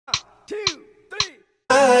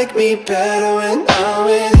like me better when I'm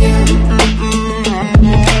with you.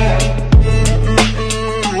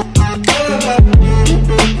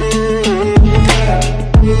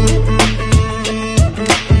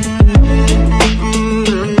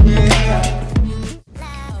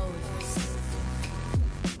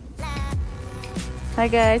 Hi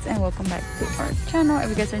guys, and welcome back to our channel. If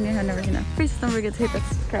you guys are new and never seen our face, don't forget to hit that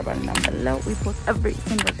subscribe button down below. We post every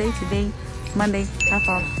single day. Today, Monday, half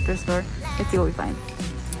off thrift store. Let's see what we find.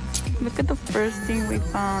 Look at the first thing we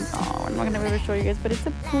found. Oh, I'm not gonna be able to show you guys, but it's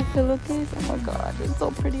a cool pillowcase. Oh my god, it's so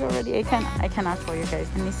pretty already. I cannot show you guys.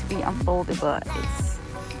 It needs to be unfolded, but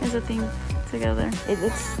it's a thing together. It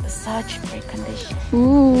looks such great condition.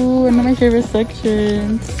 Ooh, one of my favorite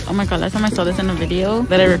sections. Oh my god, last time I saw this in a video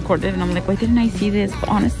that I recorded and I'm like, why didn't I see this? But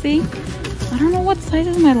honestly, I don't know what size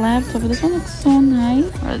is my laptop, but this one looks so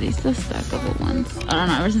nice. Or are these the stackable ones? I don't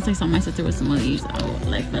know, ever since I saw my sister with some of these, I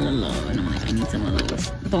like fell in love and I'm like, I need some of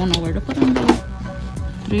those. Don't know where to put them though.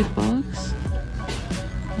 $3.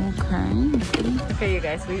 Okay, you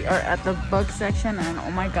guys, we are at the book section and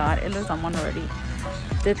oh my god, it looks someone already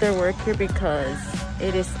did their work here because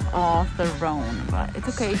it is all thrown, but it's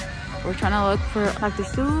okay. We're trying to look for Dr.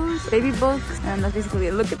 Seuss, baby books, and that's basically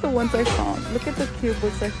it. Look at the ones I found. Look at the cute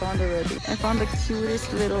books I found already. I found the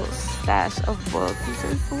cutest little stash of books. These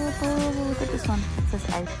are so adorable. Look at this one. It says,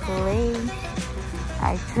 I play.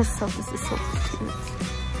 I just thought this is so cute.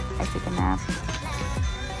 I take a nap.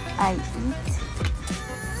 I eat.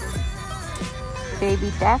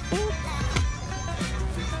 Baby Daffy.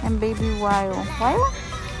 And baby Wild. Wild?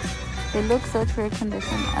 They look such great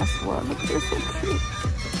condition as well. Look, they're so cute.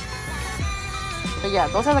 But yeah,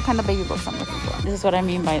 those are the kind of baby books I'm looking for. This is what I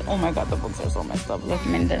mean by, oh my god, the books are so messed up. Look, I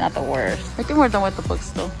mean, they're not the worst. I think we're done with the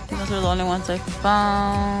books though. Those are the only ones I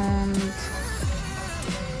found.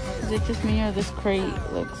 Is it just me or this crate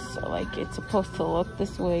looks like it's supposed to look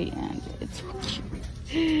this way and it's so cute.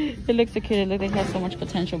 It looks so cute. It looks like it has so much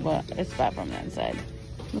potential, but it's bad from the inside.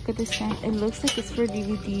 Look at this thing. It looks like it's for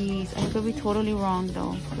DVDs. I could be totally wrong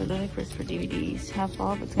though. But it looks like it's for DVDs. Half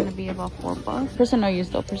off. It's gonna be about $4. Personal use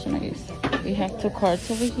though. Personal use. We have 2 carts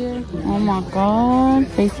over here. Oh my god.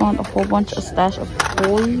 They found a whole bunch of stash of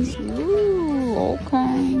toys. Ooh, okay.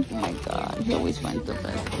 Oh my god. He always finds the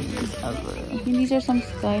best things ever. I think these are some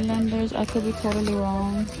Skylanders. I could be totally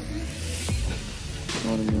wrong.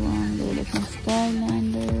 Totally wrong. They're like some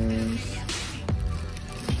Skylanders.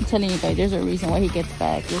 I'm telling you guys, there's a reason why he gets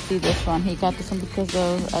back. You'll see this one. He got this one because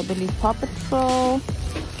of, I believe, Paw Patrol.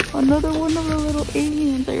 Another one of the little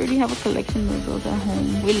aliens. I already have a collection of those at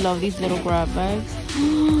home. We love these little grab bags.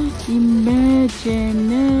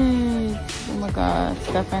 Imagine it. Oh my god,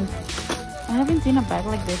 Stefan. I haven't seen a bag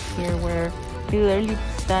like this here where they literally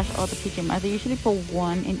stash all the PJ Masks. They usually put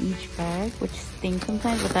 1 in each bag, which stinks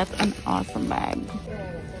sometimes, but that's an awesome bag.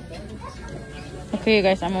 Okay, you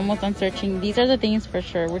guys, I'm almost done searching. These are the things for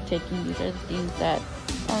sure we're taking. These are the things that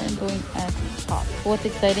aren't going as top. What's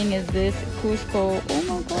exciting is this Cusco. Oh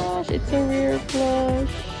my gosh, it's a rare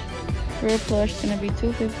plush. Rare plush is gonna be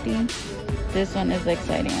 $2.50. This one is the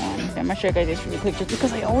exciting one. I'm not sure you guys just really quick just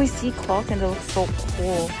because I always see clocks and they look so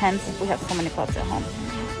cool. Hence, we have so many clocks at home.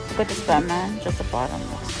 Look at this Batman. Just the bottom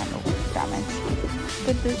looks kind of damaged.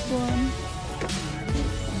 Look at this one.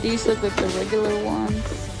 These look like the regular ones.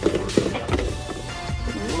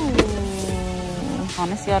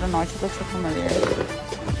 Honestly, I don't know. It just looks so familiar. Look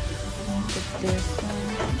at this one.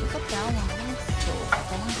 Look at that one.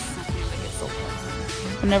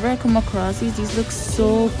 Whenever I come across these look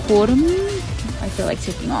so cool to me. I feel like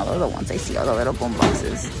taking all of the ones I see, all the little boom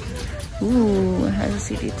boxes. Ooh, it has a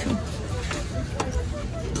CD too.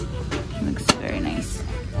 Looks very nice.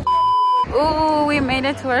 Ooh, we made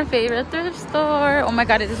it to our favorite thrift store. Oh my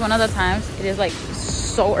god, it is one of the times. It is like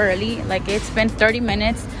so early. Like it's been 30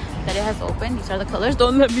 minutes that it has opened. These are the colors.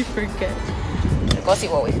 Don't let me forget. Let's go see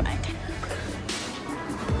what we find.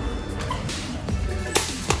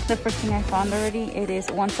 The first thing I found already, it is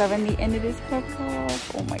 $170 and it is purple.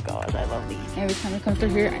 Oh my god, I love these. Every time I come through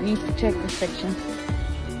here, I need to check the section.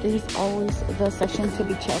 This is always the section to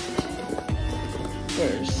be checked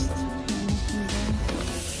first.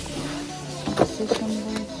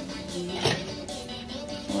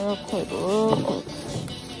 Real quick, real quick.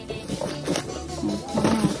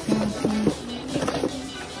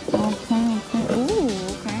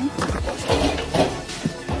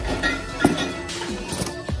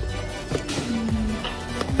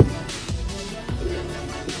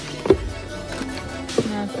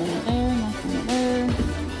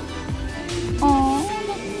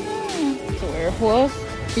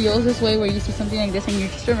 Feels this way where you see something like this and you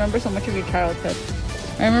just remember so much of your childhood.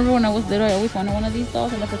 I remember when I was little, I always wanted one of these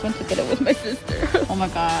dolls, and the first one to get it was my sister. Oh my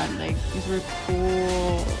god, like these were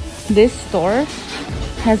cool. This store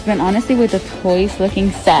has been honestly with the toys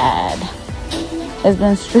looking sad. It's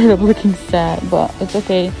been straight up looking sad, but it's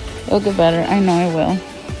okay. It'll get better. I know it will.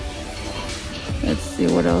 Let's see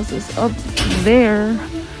what else is up there.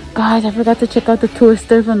 Guys, I forgot to check out the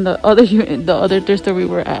Twister from the other thrift store we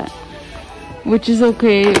were at, which is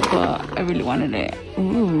okay, but I really wanted it.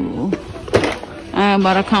 Ooh. I'm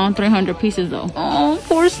about to count 300 pieces though. Oh,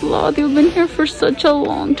 poor Sloth. You've been here for such a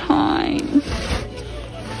long time.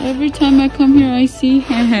 Every time I come here, I see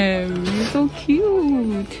him. He's so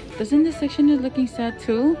cute. Doesn't this section is looking sad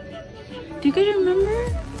too? Do you guys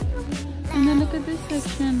remember? And then look at this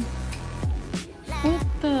section. What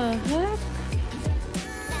the heck?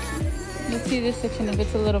 Let's see this section if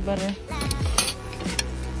it's a little better.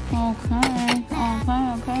 Okay.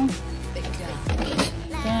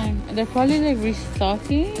 Dang. They're probably like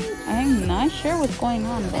restocking. I'm not sure what's going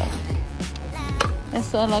on, but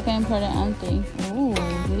it's like I'm part of empty. Ooh,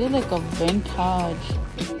 this is like a vintage,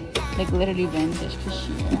 like literally vintage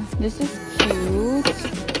cashier. This is cute.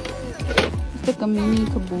 It's like a mini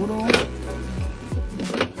caboodle.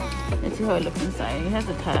 Let's see how it looks inside. It has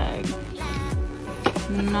a tag.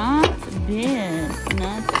 Not bad.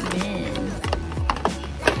 Not bad.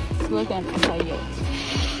 Let's look at the coyote.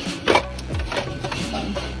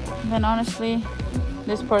 Then honestly,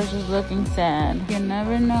 this purse is looking sad. You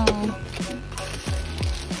never know.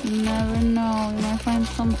 You never know. You might find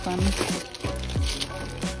something.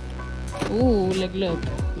 Ooh, look.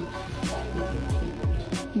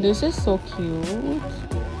 This is so cute.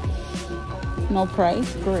 No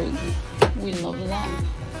price, great. We love that.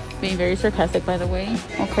 Being very sarcastic, by the way.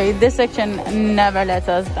 Okay, this section never lets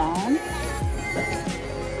us down.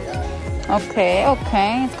 Okay,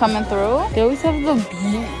 it's coming through. They always have the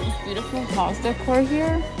beautiful house decor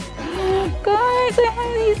here. Guys, I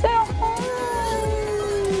have these at home.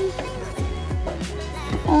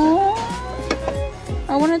 Oh,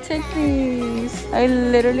 I want to take these. I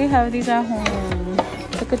literally have these at home.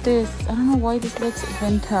 Look at this. I don't know why this looks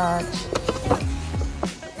vintage.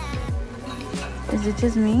 Is it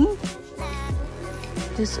just me?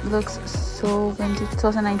 This looks so vintage.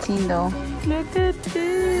 2019 though. Look at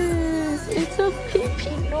this. It's a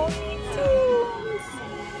PP nonsense.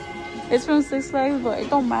 It's from Six Flags, but it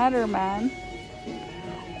don't matter, man.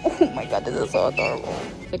 Oh my god, this is so adorable.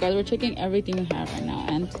 So guys, we're checking everything we have right now.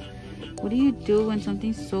 And what do you do when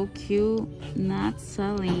something's so cute not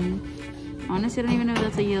selling? Honestly, I don't even know if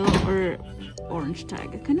that's a yellow or orange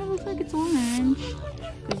tag. It kind of looks like it's orange,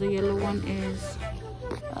 because the yellow one is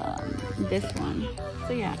this one.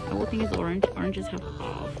 So yeah, I would think it's orange. Oranges have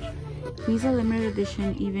off. These are limited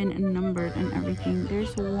edition, even numbered and everything.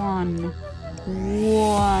 There's one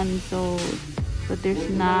sold, but there's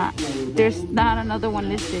not another one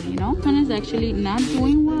listed, you know. This one is actually not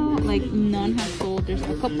doing well. Like none have sold. There's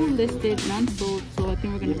a couple listed, none sold. So I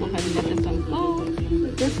think we're gonna go ahead and let this one go.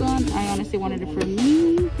 This one, I honestly wanted it for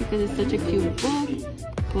me because it's such a cute book.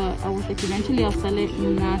 But I was like, eventually I'll sell it.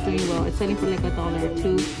 Not doing well. It's selling for like $1 or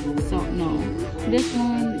 $2. So no. This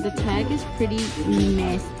one, the tag is pretty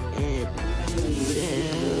messed up.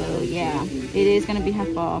 So yeah, it is gonna be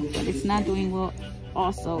half off, but it's not doing well.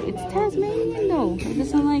 Also, it's Tasmanian though. It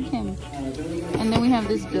doesn't like him. And then we have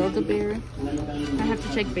this Build-A-Bear. I have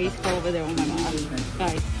to check base over there on my mom.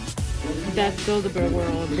 Guys, that's Build-A-Bear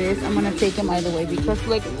world. This, I'm gonna take him either way because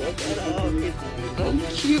look at him. It's so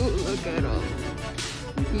cute. Look at him.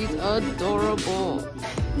 He's adorable.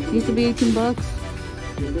 It used to be 18 bucks.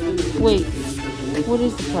 Wait, what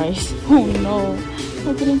is the price? Oh no,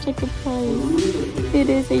 I didn't check the price. It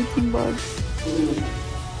is 18 bucks.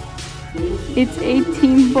 It's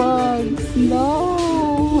 18 bucks.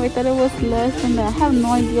 No, I thought it was less than that. I have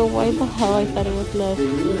no idea why the hell I thought it was less.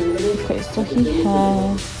 Okay, so he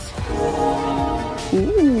has...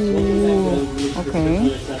 Ooh,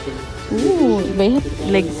 okay. Ooh, they have,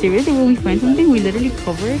 like, seriously, when we find something, we literally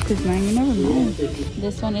cover it, because, man, you never know.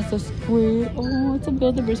 This one is a squid. Oh, it's a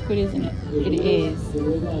Build-A-Bear squid, isn't it? It is.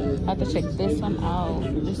 I have to check this one out,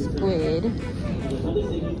 the squid.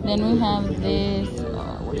 Then we have this,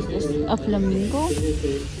 what is this? A flamingo?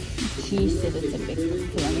 She said it's a big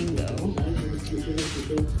flamingo.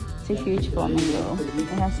 It's a huge flamingo. It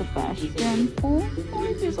has Sebastian. Oh,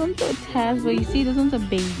 this one's a Taz, but you see, this one's a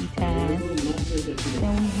baby Taz.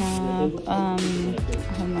 Then we have, I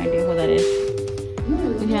have no idea who that is.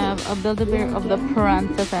 We have a Build-A-Bear of the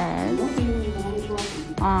Princess,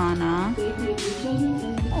 Anna.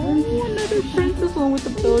 Oh, another princess one with the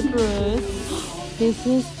bill dress. This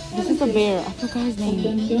is a bear. I forgot his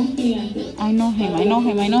name. I know him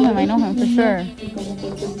for sure. And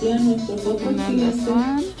then this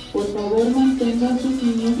one.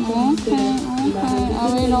 Okay. I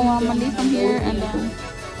already know what I'm gonna leave from here, and then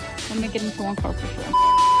I'll make it into one car for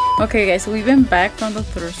sure. Okay guys, so we've been back from the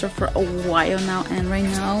thrift store for a while now, and right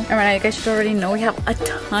now you guys should already know we have a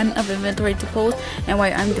ton of inventory to post. And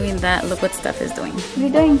while I'm doing that, look what Steph is doing. What are you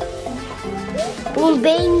doing?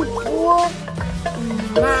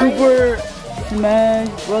 Super Smash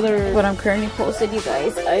Brothers. What I'm currently posted, you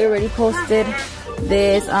guys, I already posted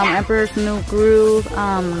this Emperor's New Groove,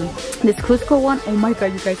 this Cusco one. Oh my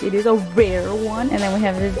god, you guys, it is a rare one. And then we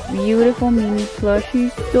have this beautiful mini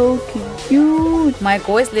plushie, so cute. My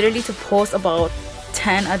goal is literally to post about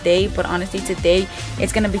 10 a day, but honestly today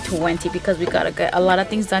it's gonna be 20 because we gotta get a lot of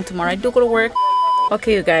things done tomorrow. I do go to work.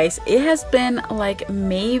 Okay you guys, it has been like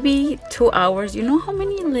maybe 2 hours. You know how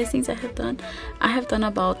many listings I have done? I have done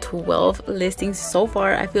about 12 listings so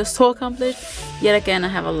far. I feel so accomplished. Yet again, I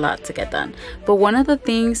have a lot to get done. But one of the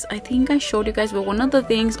things, I think I showed you guys, but one of the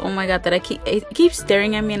things, oh my god, that it keeps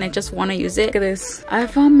staring at me and I just want to use it. Look at this. I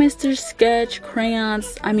found Mr. Sketch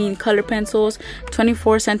crayons, color pencils,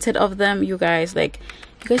 24 scented of them, you guys. Like,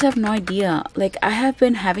 you guys have no idea. Like, I have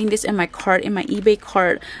been having this in my cart, in my eBay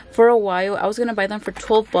cart for a while. I was gonna buy them for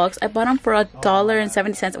 12 bucks. I bought them for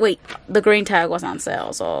 $1.70. Wait, the green tag was on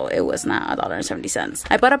sale, so it was not $1.70.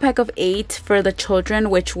 I bought a pack of 8 for the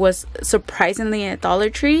children, which was surprisingly at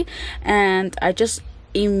Dollar Tree, and I just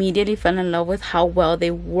immediately fell in love with how well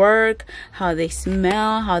they work, how they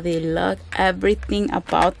smell, how they look, everything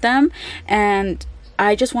about them. And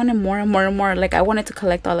I just wanted more and more and more. Like, I wanted to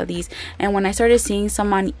collect all of these. And when I started seeing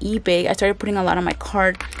some on eBay, I started putting a lot on my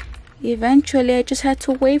cart. Eventually, I just had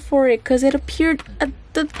to wait for it because it appeared at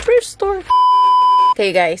the thrift store.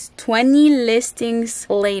 Okay, guys, 20 listings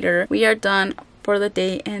later, we are done for the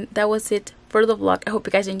day. And that was it for the vlog. I hope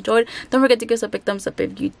you guys enjoyed. Don't forget to give us a big thumbs up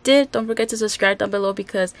if you did. Don't forget to subscribe down below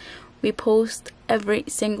because we post every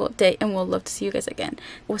single day. And we'll love to see you guys again.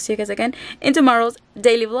 We'll see you guys again in tomorrow's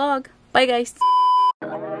daily vlog. Bye, guys.